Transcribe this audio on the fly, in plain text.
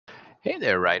Hey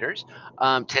there, writers.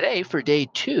 Today, for day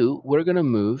two, we're going to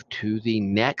move to the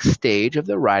next stage of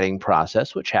the writing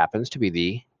process, which happens to be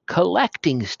the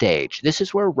collecting stage. This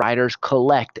is where writers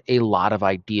collect a lot of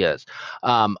ideas.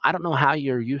 I don't know how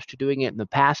you're used to doing it in the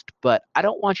past, but I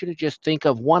don't want you to just think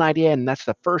of one idea and that's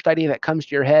the first idea that comes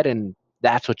to your head and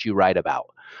that's what you write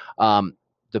about. Um,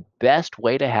 the best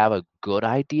way to have a good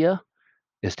idea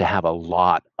is to have a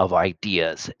lot of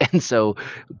ideas. And so,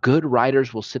 good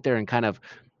writers will sit there and kind of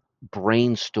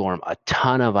brainstorm a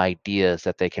ton of ideas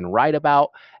that they can write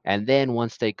about. And then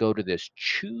once they go to this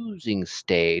choosing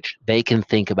stage, they can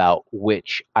think about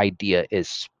which idea is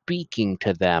speaking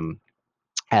to them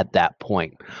at that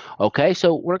point. Okay,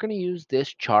 so we're going to use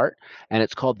this chart and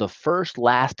it's called the first,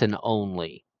 last, and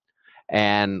only.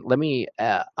 And let me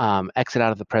exit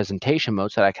out of the presentation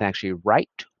mode so that I can actually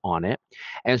write on it.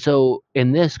 And so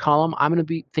in this column, I'm going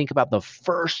to think about the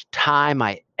first time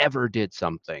I ever did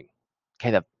something.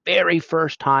 Okay, the very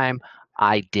first time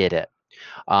I did it.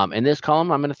 In this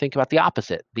column, I'm going to think about the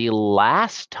opposite, the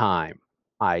last time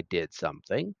I did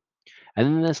something. And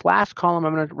then in this last column,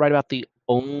 I'm going to write about the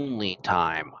only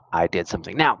time I did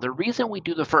something. Now, the reason we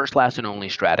do the first, last, and only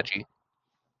strategy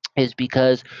is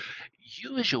because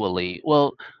usually,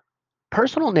 well,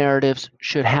 personal narratives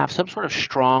should have some sort of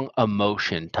strong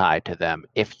emotion tied to them.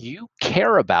 If you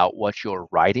care about what you're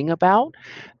writing about,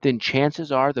 then chances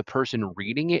are the person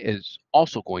reading it is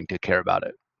also going to care about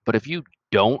it. But if you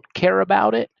don't care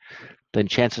about it, then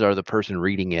chances are the person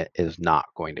reading it is not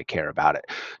going to care about it.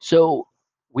 So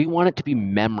we want it to be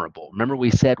memorable. Remember, we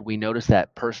said we noticed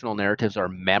that personal narratives are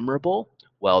memorable.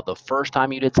 Well, the first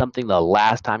time you did something, the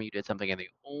last time you did something, and the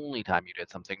only time you did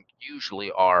something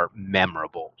usually are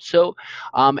memorable. So,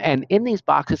 and in these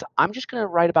boxes, I'm just going to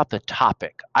write about the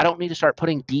topic. I don't need to start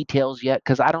putting details yet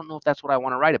because I don't know if that's what I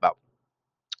want to write about.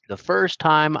 The first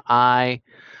time I,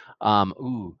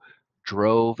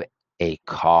 drove a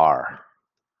car.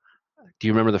 Do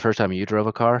you remember the first time you drove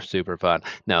a car? Super fun.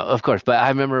 No, of course, but I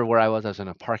remember where I was. I was in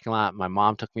a parking lot. My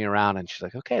mom took me around, and she's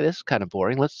like, "Okay, this is kind of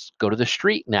boring. Let's go to the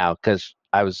street now," because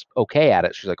I was okay at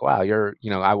it. She's like, "Wow,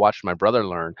 I watched my brother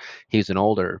learn. He's an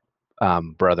older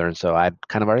brother, and so I'd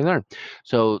kind of already learned."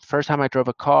 So the first time I drove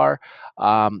a car,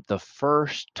 the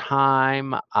first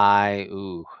time I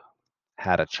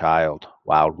had a child.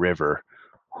 Wow, River.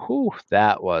 Whew,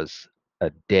 that was a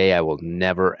day I will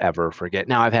never ever forget.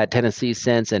 Now I've had Tennessee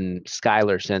since and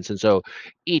Skylar since, and so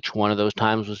each one of those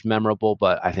times was memorable.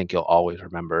 But I think you'll always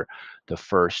remember the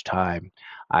first time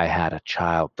I had a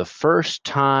child. The first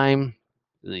time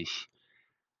eesh,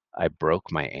 I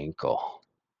broke my ankle.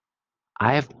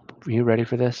 I have. Are you ready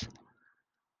for this?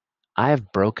 I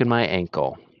have broken my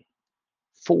ankle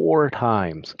 4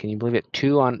 times. Can you believe it?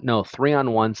 No, three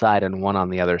on one side and one on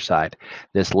the other side.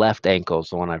 This left ankle is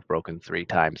the one I've broken 3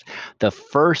 times. The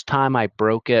first time I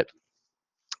broke it,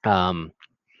 um,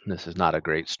 this is not a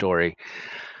great story.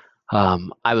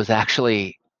 I was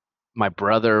actually my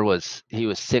brother was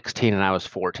 16 and I was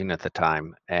 14 at the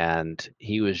time, and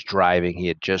he was driving. He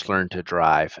had just learned to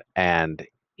drive, and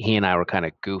he and I were kind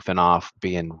of goofing off,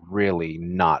 being really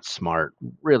not smart,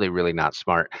 really, really not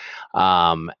smart.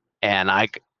 Um, and I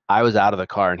was out of the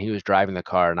car, and he was driving the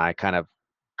car, and I kind of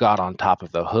got on top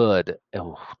of the hood.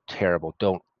 Oh, terrible!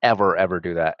 Don't ever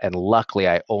do that. And luckily,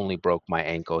 I only broke my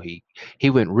ankle. He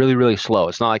went really, really slow.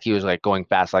 It's not like he was like going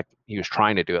fast, like he was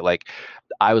trying to do it. Like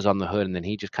I was on the hood and then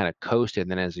he just kind of coasted. And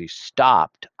then as he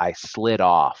stopped, I slid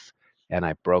off and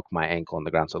I broke my ankle on the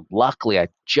ground. So luckily, I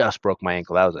just broke my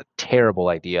ankle. That was a terrible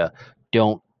idea.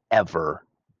 Don't ever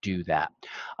do that.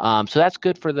 So that's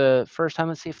good for the first time.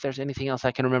 Let's see if there's anything else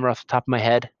I can remember off the top of my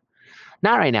head.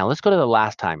 Not right now. Let's go to the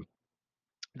last time.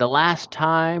 The last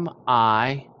time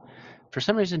for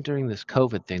some reason during this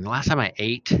COVID thing, the last time I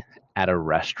ate at a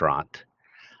restaurant,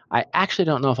 I actually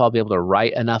don't know if I'll be able to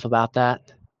write enough about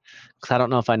that because I don't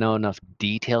know if I know enough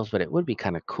details, but it would be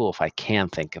kind of cool if I can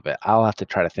think of it. I'll have to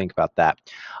try to think about that.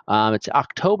 It's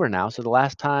October now, so the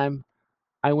last time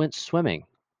I went swimming,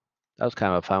 that was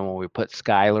kind of fun when we put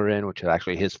Skylar in, which is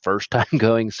actually his first time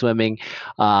going swimming.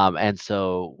 And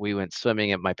so we went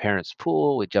swimming at my parents'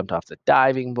 pool. We jumped off the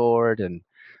diving board, and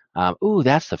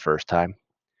that's the first time.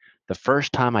 The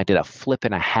first time I did a flip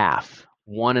and a half,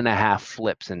 1.5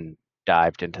 flips and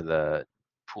dived into the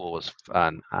pool was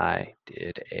fun. I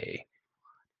did a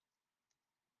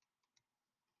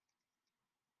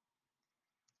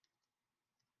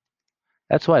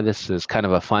That's why this is kind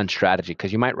of a fun strategy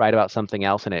because you might write about something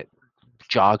else and it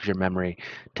jogs your memory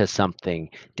to something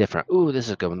different. Ooh, this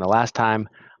is a good one. The last time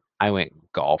I went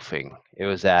golfing, It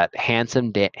was at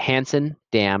Hanson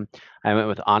Dam. I went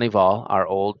with Anival, our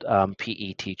old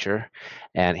PE teacher,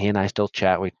 and he and I still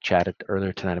chat. We chatted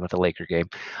earlier tonight about the Laker game.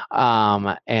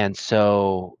 And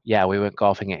so, yeah, we went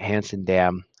golfing at Hanson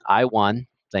Dam. I won.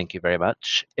 Thank you very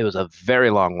much. It was a very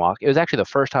long walk. It was actually the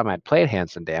first time I'd played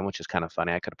Hanson Dam, which is kind of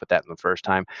funny. I could have put that in the first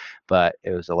time, but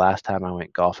it was the last time I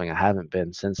went golfing. I haven't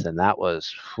been since then. That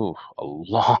was a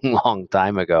long, long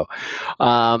time ago.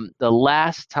 The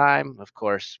last time, of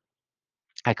course,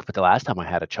 I could put the last time I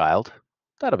had a child.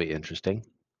 That'll be interesting.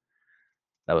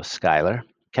 That was Skylar.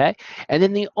 Okay. And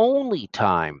then the only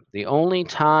time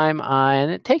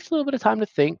and it takes a little bit of time to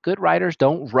think. Good writers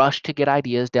don't rush to get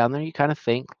ideas down there. You kind of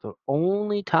think. The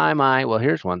only time well,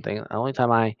 here's one thing. The only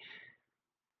time I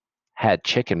had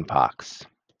chicken pox.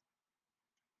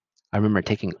 I remember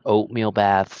taking oatmeal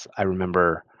baths. I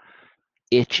remember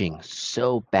itching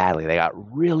so badly. They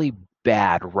got really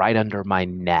bad right under my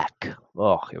neck.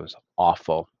 Oh, it was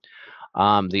awful.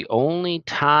 The only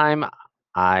time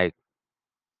I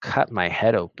cut my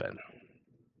head open.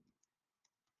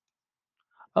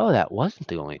 Oh, that wasn't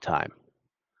the only time.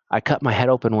 I cut my head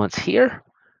open once here,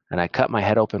 and I cut my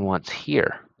head open once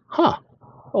here. Huh.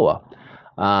 Oh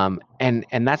well.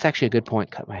 And that's actually a good point.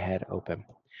 Cut my head open.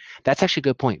 That's actually a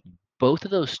good point. Both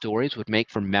of those stories would make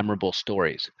for memorable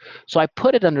stories. So I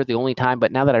put it under the only time,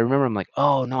 but now that I remember, I'm like,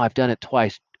 oh no, I've done it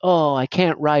twice. Oh, I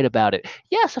can't write about it.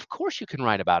 Yes, of course you can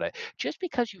write about it. Just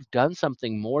because you've done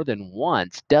something more than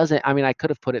once doesn't, I mean, I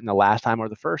could have put it in the last time or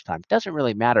the first time. It doesn't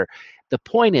really matter. The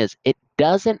point is, it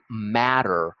doesn't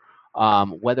matter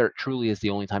whether it truly is the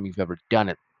only time you've ever done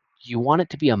it. You want it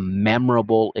to be a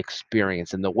memorable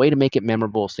experience. And the way to make it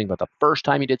memorable is think about the first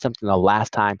time you did something, the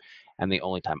last time, and the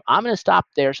only time. I'm going to stop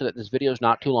there so that this video is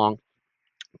not too long.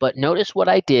 But notice what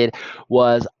I did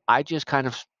was I just kind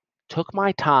of took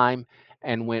my time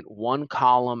and went one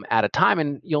column at a time.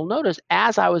 And you'll notice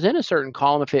as I was in a certain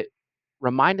column, if it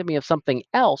reminded me of something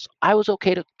else, I was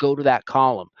okay to go to that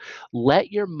column.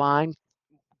 Let your mind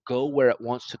go where it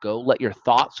wants to go. Let your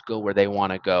thoughts go where they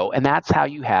want to go. And that's how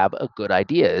you have a good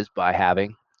idea, is by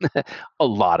having a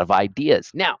lot of ideas.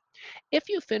 Now, if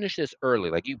you finish this early,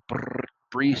 like you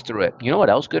breeze through it, you know what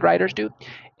else good writers do?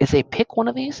 Is they pick one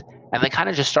of these and they kind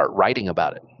of just start writing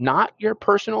about it. Not your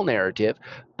personal narrative,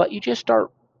 but you just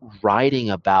start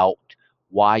writing about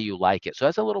why you like it. So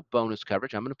as a little bonus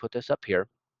coverage, I'm going to put this up here.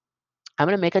 I'm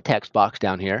going to make a text box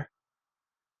down here.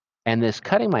 And this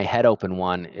cutting my head open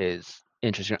one is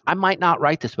interesting. I might not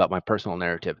write this about my personal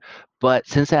narrative, but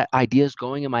since that idea is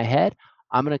going in my head,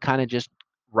 I'm going to kind of just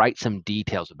write some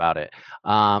details about it.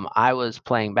 I was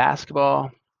playing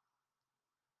basketball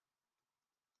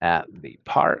at the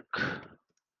park.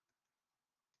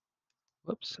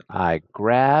 Whoops. I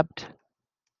grabbed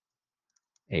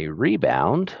a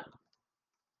rebound.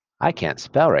 I can't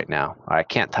spell right now. Or I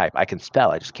can't type. I can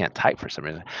spell. I just can't type for some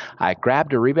reason. I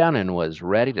grabbed a rebound and was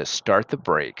ready to start the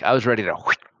break. I was ready to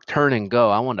turn and go.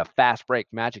 I wanted a fast break,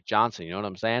 Magic Johnson. You know what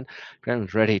I'm saying? I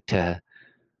was ready to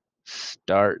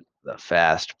start the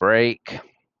fast break.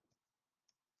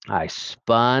 I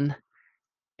spun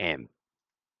and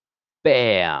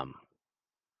bam.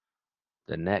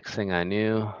 The next thing I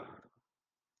knew,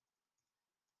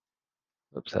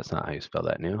 oops, that's not how you spell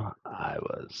that new. I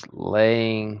was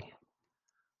laying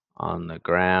on the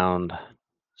ground,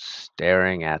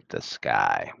 staring at the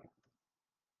sky.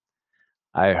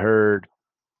 I heard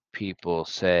people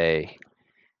say,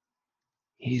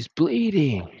 "He's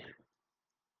bleeding.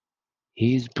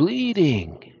 He's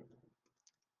bleeding."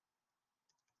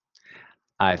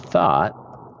 I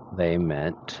thought they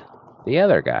meant the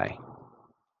other guy.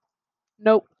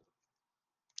 Nope,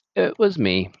 it was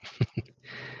me.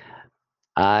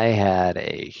 I had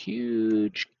a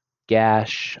huge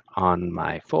gash on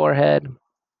my forehead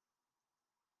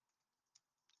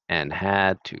and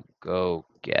had to go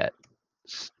get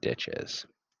stitches.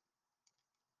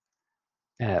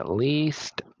 At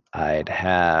least I'd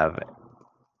have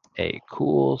a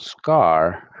cool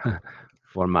scar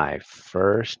for my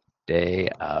first day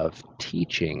of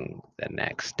teaching the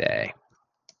next day.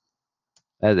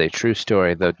 That is a true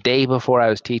story. The day before I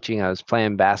was teaching, I was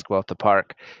playing basketball at the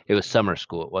park. It was summer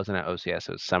school. It wasn't at OCS.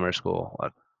 It was summer school,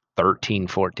 13,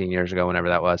 14 years ago, whenever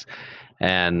that was.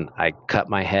 And I cut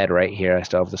my head right here. I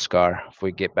still have the scar. If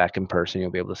we get back in person,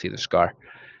 you'll be able to see the scar.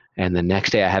 And the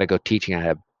next day I had to go teaching. I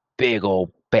had a big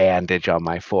old bandage on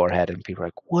my forehead, and people are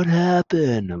like, "What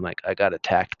happened?" I'm like, "I got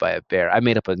attacked by a bear." I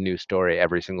made up a new story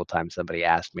every single time somebody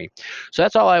asked me. So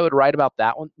that's all I would write about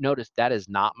that one. Notice that is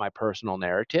not my personal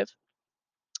narrative.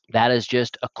 That is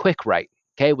just a quick write.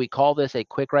 Okay, we call this a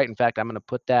quick write. In fact, I'm going to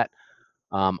put that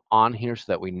on here so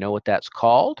that we know what that's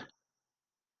called.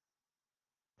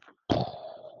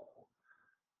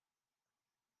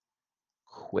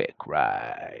 Quick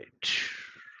write.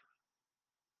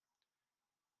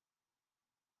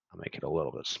 I'll make it a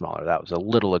little bit smaller. That was a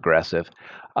little aggressive.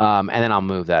 And then I'll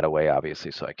move that away,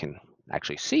 obviously, so I can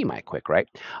actually see my quick write.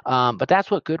 But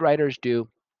that's what good writers do.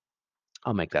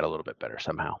 I'll make that a little bit better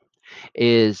somehow.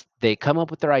 Is they come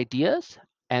up with their ideas,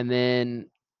 and then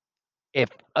if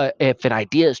an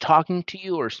idea is talking to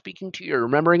you or speaking to you or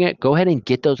remembering it, go ahead and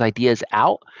get those ideas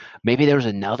out. Maybe there was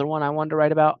another one I wanted to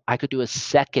write about. I could do a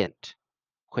second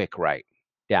quick write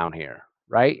down here,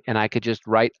 right? And I could just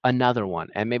write another one.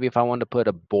 And maybe if I wanted to put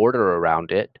a border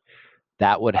around it,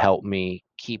 that would help me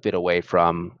keep it away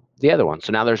from the other one.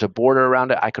 So now there's a border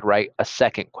around it. I could write a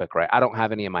second quick write. I don't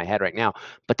have any in my head right now,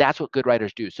 but that's what good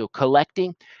writers do. So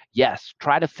collecting, yes,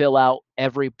 try to fill out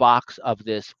every box of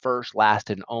this first, last,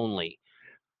 and only.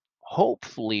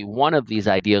 Hopefully one of these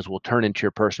ideas will turn into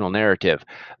your personal narrative.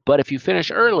 But if you finish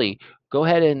early, go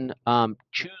ahead and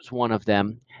choose one of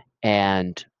them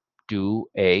and do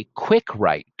a quick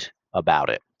write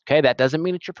about it. Okay, that doesn't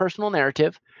mean it's your personal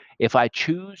narrative. If I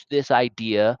choose this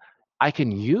idea, I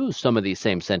can use some of these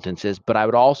same sentences, but I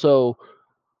would also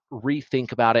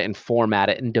rethink about it and format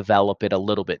it and develop it a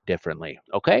little bit differently.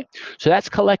 Okay, so that's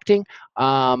collecting.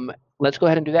 Let's go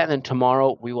ahead and do that. And then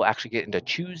tomorrow we will actually get into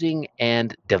choosing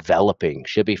and developing.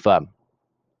 Should be fun.